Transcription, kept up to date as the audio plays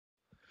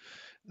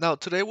Now,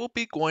 today we'll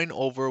be going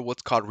over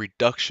what's called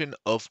reduction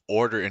of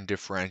order in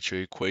differential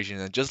equation.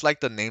 And just like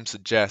the name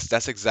suggests,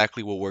 that's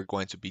exactly what we're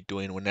going to be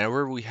doing.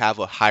 Whenever we have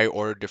a high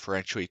order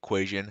differential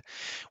equation,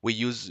 we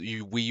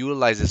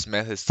utilize this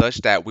method such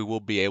that we will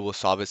be able to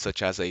solve it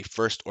such as a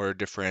first order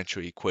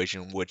differential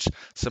equation, which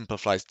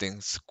simplifies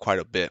things quite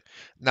a bit.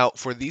 Now,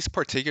 for these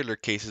particular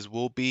cases,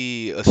 we'll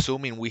be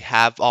assuming we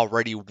have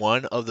already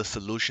one of the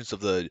solutions of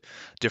the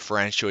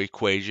differential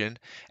equation,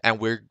 and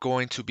we're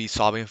going to be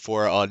solving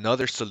for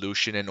another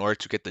solution in order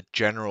to get the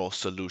general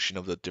solution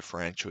of the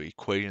differential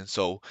equation.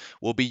 So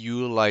we'll be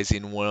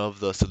utilizing one of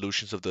the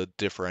solutions of the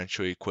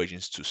differential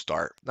equations to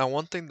start. Now,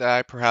 one thing that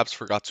I perhaps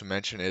forgot to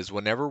mention is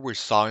whenever we're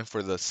solving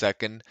for the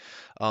second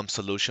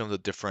solution of the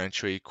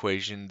differential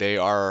equation, they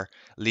are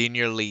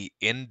linearly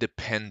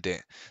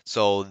independent.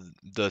 So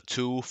the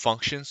two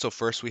functions, so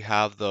first we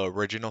have the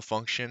original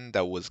function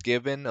that was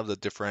given of the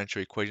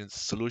differential equation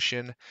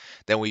solution,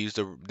 then we use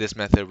this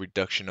method of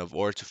reduction of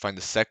order to find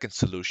the second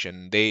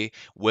solution. They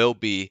will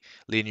be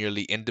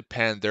linearly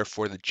independent.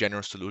 Therefore, the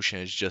general solution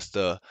is just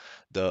the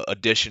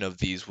addition of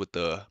these with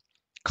the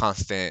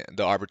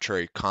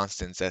arbitrary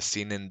constants as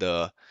seen in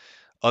the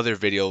other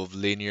video of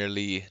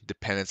linearly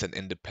dependence and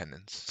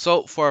independence.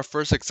 So for our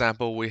first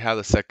example, we have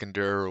the second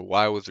derivative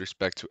y with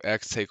respect to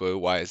x, take away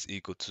y is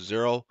equal to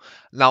 0.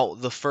 Now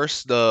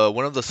the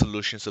one of the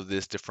solutions of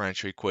this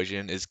differential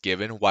equation is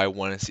given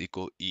y1 is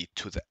equal e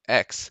to the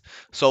x.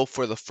 So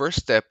for the first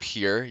step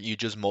here, you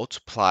just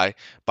multiply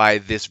by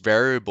this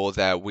variable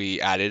that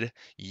we added,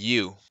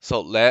 u.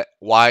 So let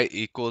y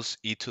equals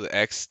e to the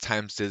x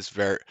times this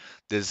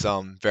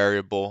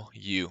variable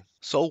u.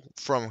 So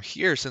from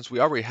here, since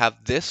we already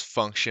have this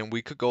function,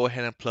 we could go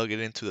ahead and plug it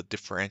into the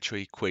differential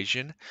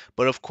equation.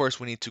 But of course,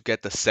 we need to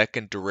get the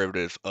second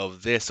derivative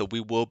of this. So we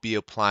will be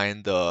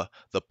applying the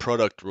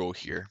product rule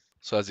here.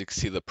 So as you can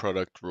see, the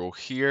product rule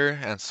here,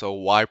 and so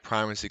y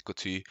prime is equal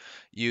to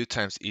u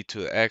times e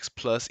to the x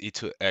plus e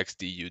to the x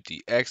du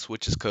dx,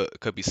 which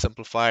could be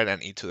simplified,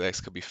 and e to the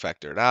x could be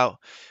factored out,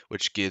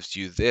 which gives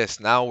you this.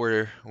 Now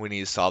we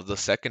need to solve the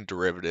second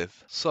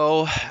derivative.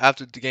 So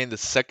after getting the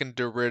second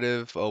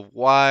derivative of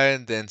y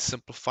and then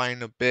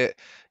simplifying a bit,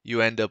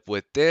 you end up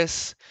with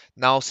this.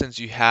 Now since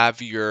you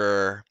have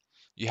your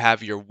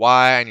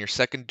y and your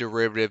second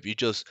derivative, you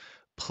just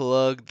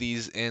plug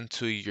these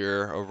into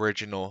your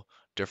original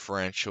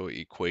differential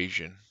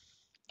equation.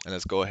 And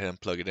let's go ahead and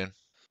plug it in.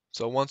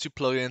 So once you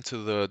plug it into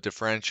the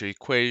differential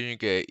equation, you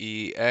get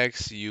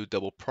exu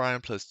double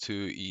prime plus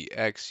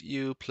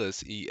 2exu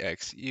plus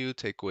exu.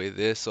 Take away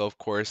this. So of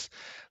course,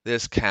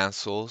 this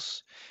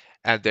cancels.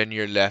 And then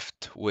you're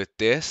left with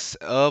this.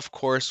 Of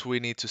course,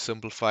 we need to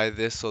simplify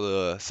this so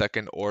the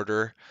second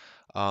order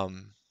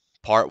um,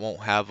 part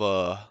won't have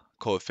a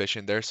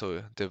coefficient there.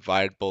 So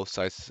divide both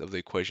sides of the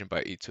equation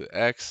by e to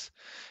x.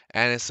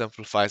 And it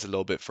simplifies a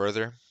little bit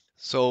further.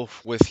 So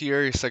with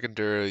here, your second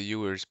derivative u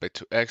with respect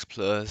to x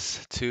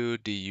plus 2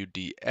 du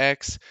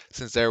dx.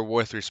 Since they're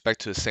with respect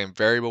to the same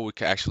variable, we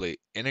can actually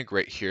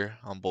integrate here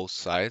on both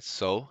sides.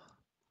 So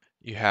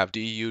you have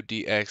du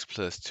dx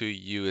plus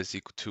 2u is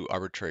equal to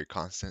arbitrary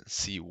constant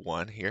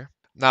c1 here.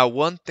 Now,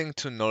 one thing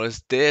to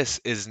notice,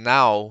 this is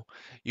now,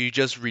 you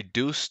just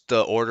reduced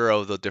the order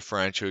of the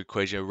differential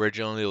equation.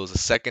 Originally, it was a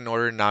second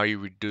order. Now you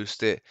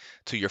reduced it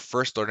to your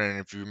first order.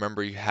 And if you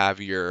remember, you have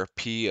your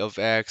p of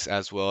x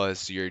as well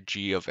as your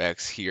g of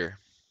x here.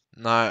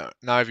 Now,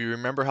 if you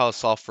remember how to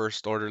solve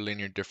first order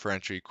linear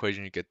differential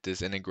equation, you get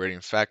this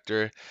integrating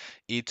factor,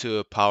 e to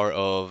the power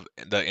of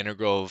the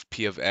integral of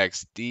p of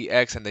x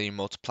dx, and then you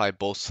multiply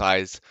both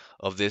sides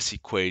of this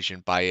equation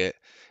by it,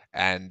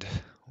 and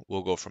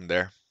we'll go from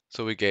there.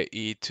 So we get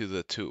e to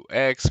the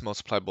 2x,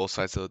 multiply both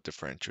sides of the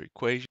differential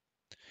equation.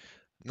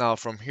 Now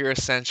from here,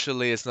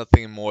 essentially, it's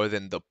nothing more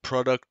than the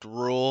product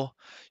rule.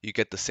 You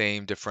get the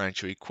same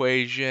differential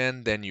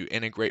equation, then you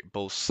integrate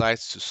both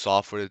sides to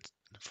solve for it.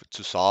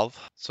 To solve.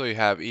 So you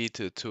have e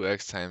to the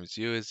 2x times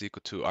u is equal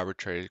to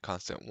arbitrary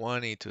constant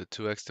 1, e to the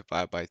 2x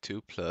divided by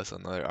 2 plus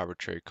another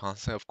arbitrary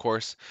constant. Of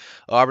course,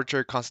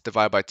 arbitrary constant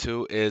divided by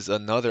 2 is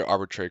another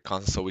arbitrary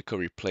constant, so we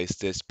could replace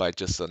this by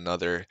just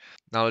another.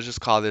 Now let's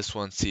just call this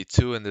one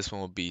C2 and this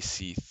one will be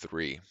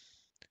C3.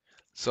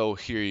 So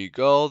here you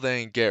go.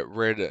 Then get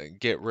rid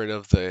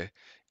of the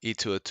e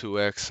to the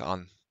 2x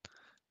on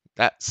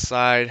that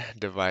side.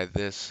 Divide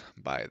this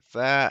by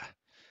that.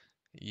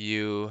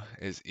 U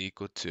is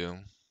equal to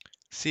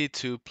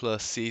C2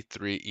 plus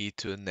C3 e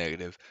to the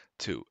negative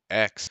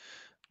 2x.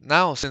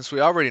 Now, since we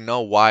already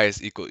know y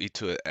is equal to e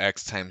to the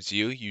x times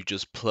u, you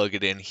just plug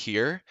it in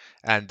here,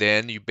 and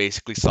then you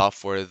basically solve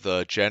for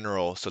the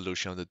general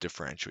solution of the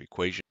differential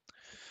equation.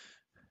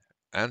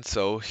 And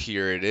so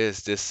here it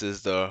is. This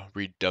is the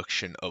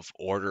reduction of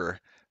order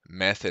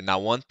method. Now,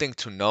 one thing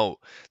to note,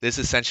 this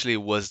essentially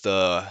was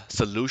the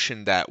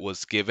solution that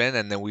was given,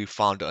 and then we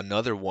found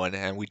another one,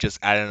 and we just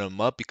added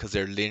them up because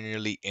they're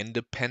linearly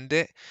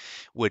independent,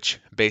 which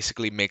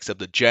basically makes up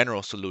the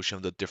general solution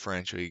of the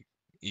differential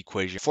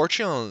equation.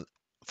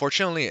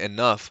 fortunately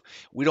enough,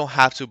 we don't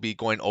have to be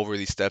going over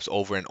these steps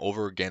over and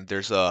over again.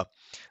 There's a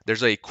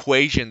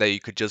equation that you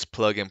could just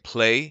plug and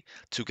play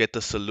to get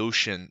the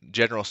solution,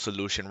 general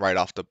solution right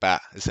off the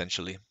bat,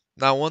 essentially.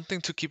 Now, one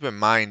thing to keep in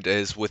mind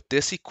is with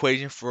this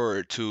equation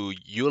for to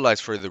utilize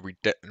for the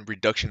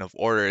reduction of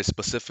order is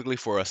specifically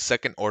for a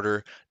second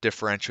order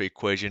differential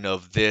equation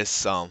of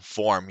this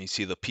form. You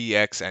see the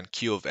px and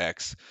q of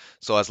x.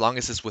 So as long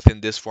as it's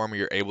within this form,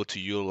 you're able to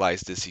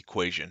utilize this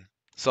equation.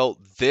 So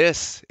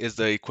this is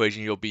the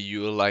equation you'll be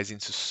utilizing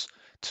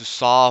to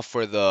solve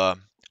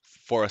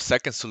for a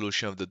second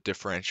solution of the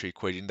differential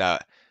equation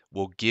that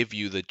will give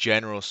you the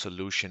general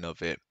solution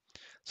of it.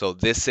 So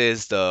this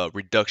is the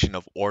reduction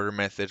of order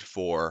method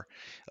for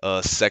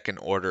a second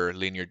order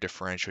linear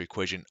differential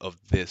equation of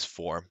this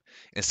form.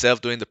 Instead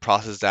of doing the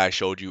process that I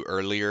showed you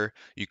earlier,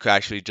 you could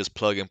actually just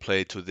plug and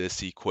play to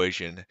this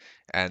equation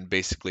and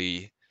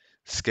basically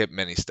skip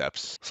many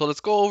steps. So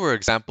let's go over an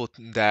example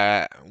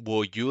that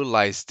will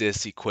utilize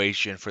this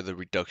equation for the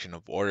reduction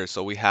of order.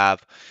 So we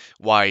have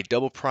y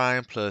double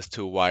prime plus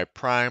 2y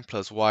prime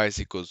plus y is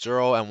equal to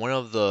 0, and one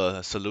of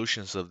the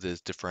solutions of this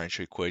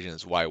differential equation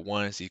is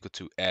y1 is equal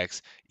to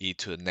x e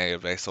to the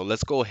negative x. So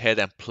let's go ahead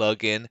and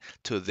plug in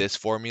to this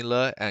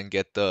formula and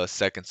get the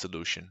second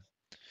solution.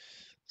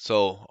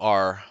 So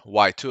our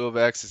y2 of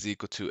x is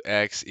equal to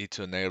x e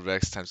to the negative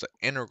x times the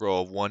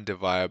integral of 1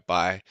 divided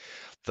by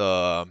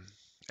the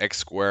x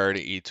squared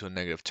e to the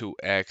negative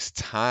 2x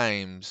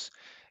times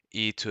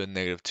e to the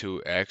negative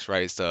 2x,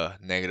 right? It's the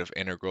negative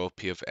integral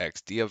p of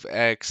x d of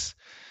x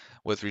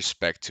with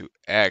respect to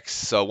x.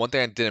 So one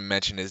thing I didn't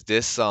mention is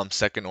this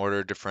second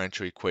order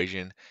differential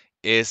equation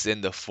is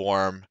in the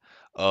form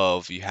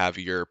of you have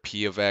your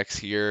p of x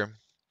here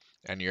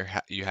and you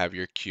have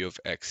your q of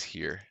x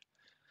here.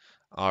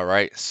 All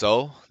right,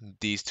 so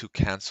these two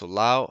cancel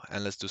out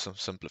and let's do some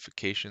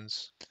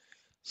simplifications.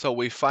 So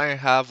we finally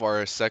have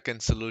our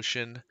second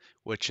solution,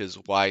 which is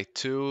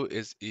y2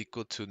 is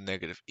equal to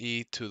negative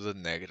e to the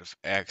negative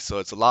x. So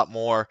it's a lot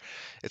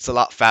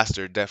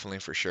faster, definitely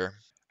for sure.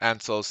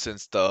 And so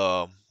since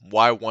the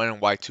y1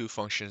 and y2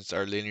 functions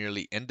are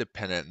linearly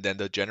independent, then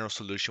the general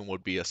solution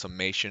would be a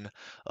summation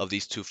of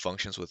these two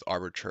functions with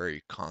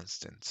arbitrary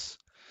constants.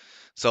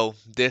 So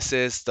this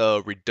is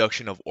the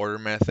reduction of order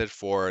method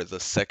for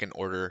the second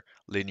order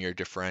linear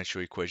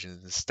differential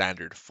equations in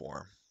standard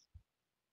form.